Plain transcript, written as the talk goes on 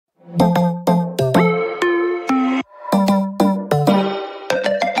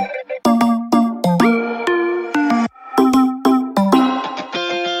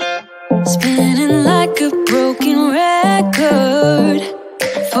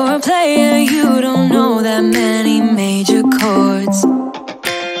For a player, you don't know that many major chords.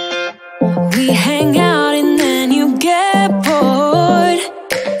 We hang out and then you get bored,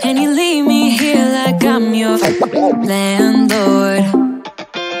 and you leave me here like I'm your landlord.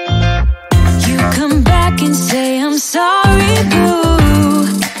 You come back and say I'm sorry, boo,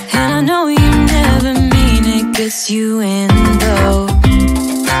 and I know you never mean it, gets you in though.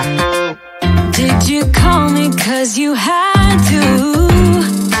 Did you call me cause you had to?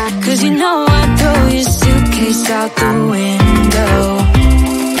 Cause you know I'd throw your suitcase out the window.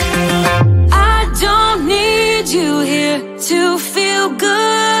 I don't need you here to feel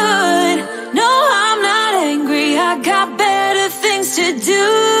good. No, I'm not angry, I got better things to do.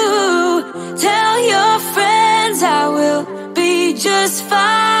 Tell your friends I will be just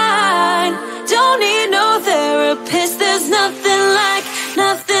fine. Don't need no therapist, there's nothing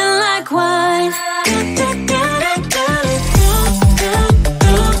like wine.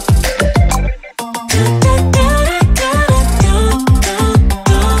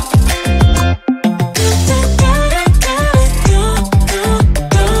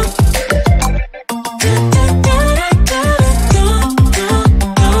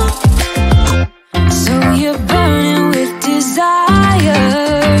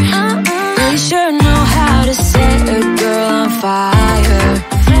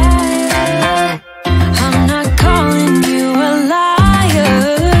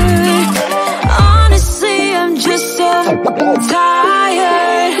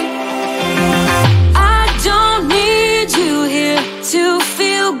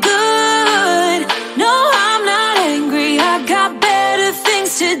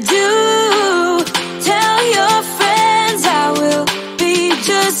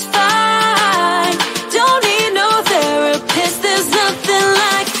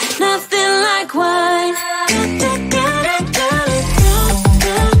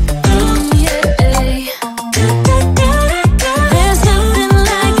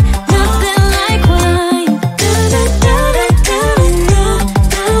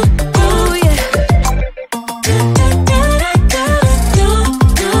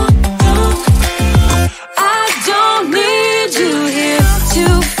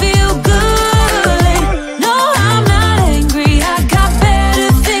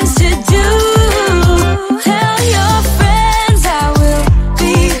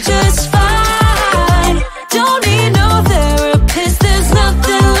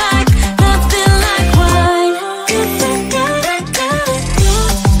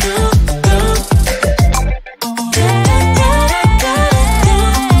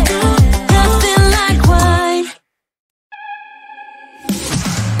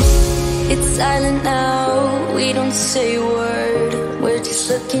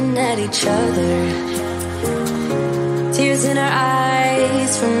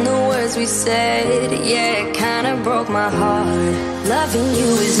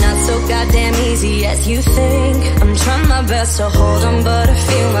 To hold on, but I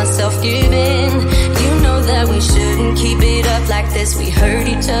feel myself giving. You know that we shouldn't keep it up like this. We hurt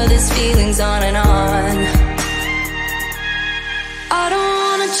each other's feelings on and on. I don't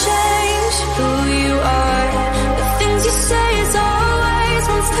wanna change who you are. The things you say is always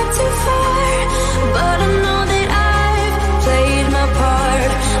one step too far. But I know that I've played my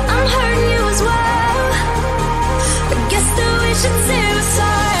part. I'm hurting you as well. I guess that we should say we're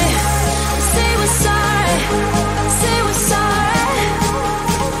sorry. Say we're sorry. Say we're sorry.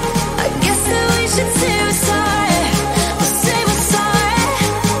 I guess that we should say we're sorry. Say we're sorry.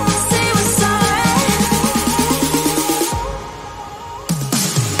 Say we're sorry.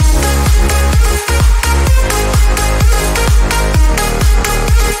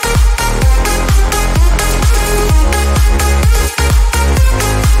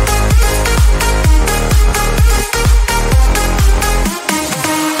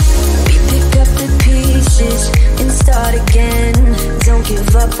 We pick up the pieces and start again. Don't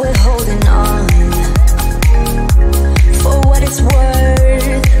give up, we're holding on. For what it's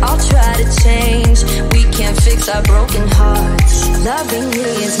worth, I'll try to change. We can't fix our broken hearts. Loving me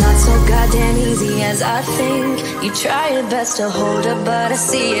is not so goddamn easy as I think. You try your best to hold up, but I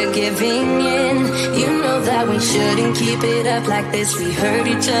see you giving in. You know that we shouldn't keep it up like this. We hurt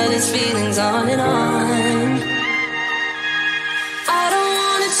each other's feelings on and on. I don't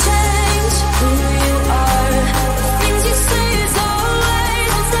wanna change who you are. The things you say is always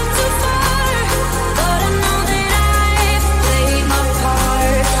one step too far. But I know that I've played my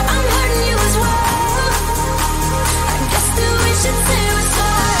part. I'm hurting you as well. I guess that we should say we're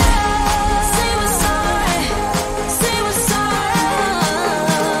sorry. Say we're sorry. Say we're sorry.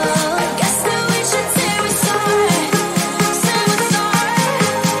 I guess that we should say we're sorry. Say we're sorry.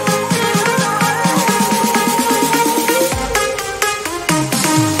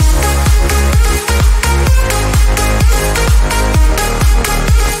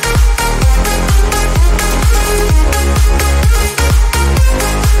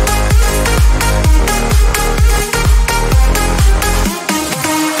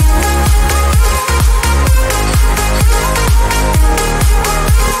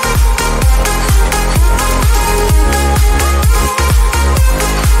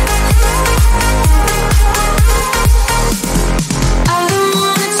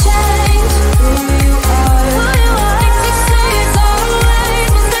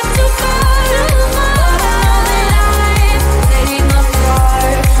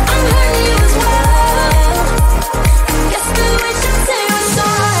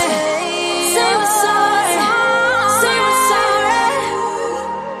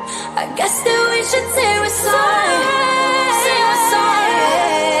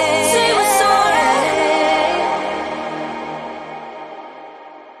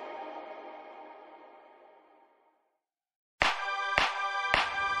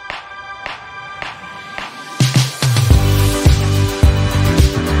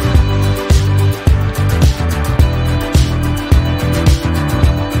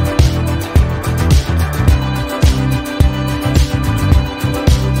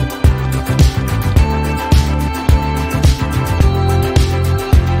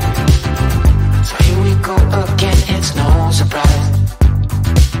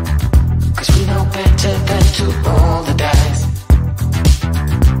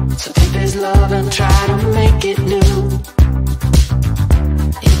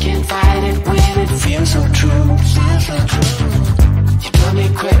 feel so true. You drive me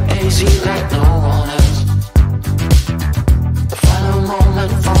crazy like no one else. The final moment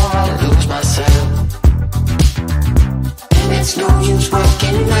before I lose myself. And it's no use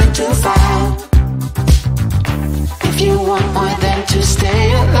working 9 to 5 if you want more than to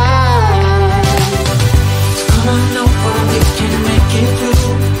stay alive. So come on over, we can make it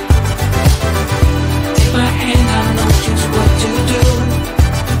through. Take my hand, I know just what to do.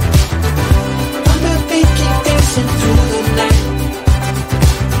 On the beat, keep dancing through the night.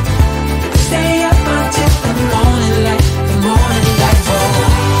 Stay up until the morning light, the morning light. Oh,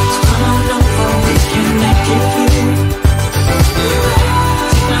 so come on over, we can make it through.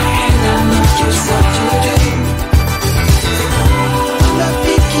 Take my hand, I know just what to do. On the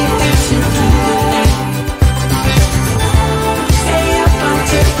beat, keep dancing through the night. Stay up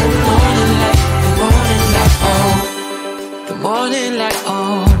until the morning light, the morning light. Oh, the morning light.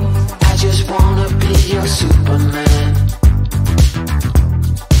 Oh, I just wanna be your Superman.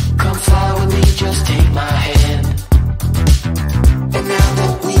 Come fly with me, just take my hand. And now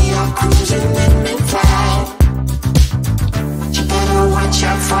that we are cruising in mid-flight, you better watch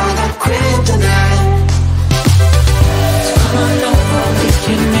out for that kryptonite. So come on over, we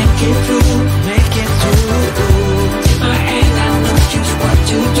can make it through, make it through. Take my hand, I know just what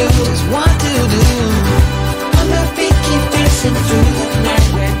to do, just what to do. On the beat, keep dancing through the night,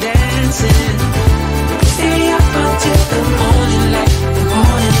 we're dancing. Stay up until the morning light, the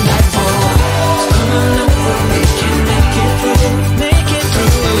morning light. Oh, so come on over, we can make it through, make it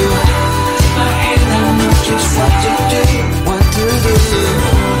through. Take my hand, I know just what to do, what to do.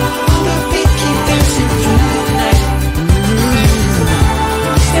 On the beat, keep dancing through the night.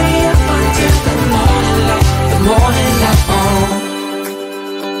 Stay up until the morning light, the morning light. Oh.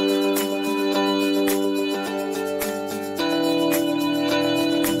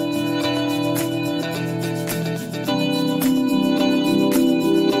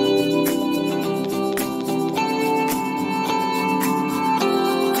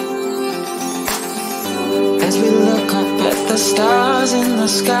 As we look up at the stars in the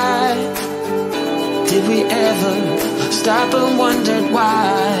sky, did we ever stop and wondered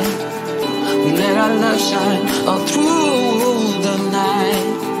why we let our love shine all through the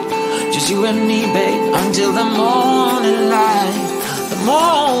night? Just you and me, babe, until the morning light, the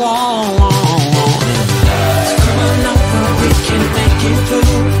morning.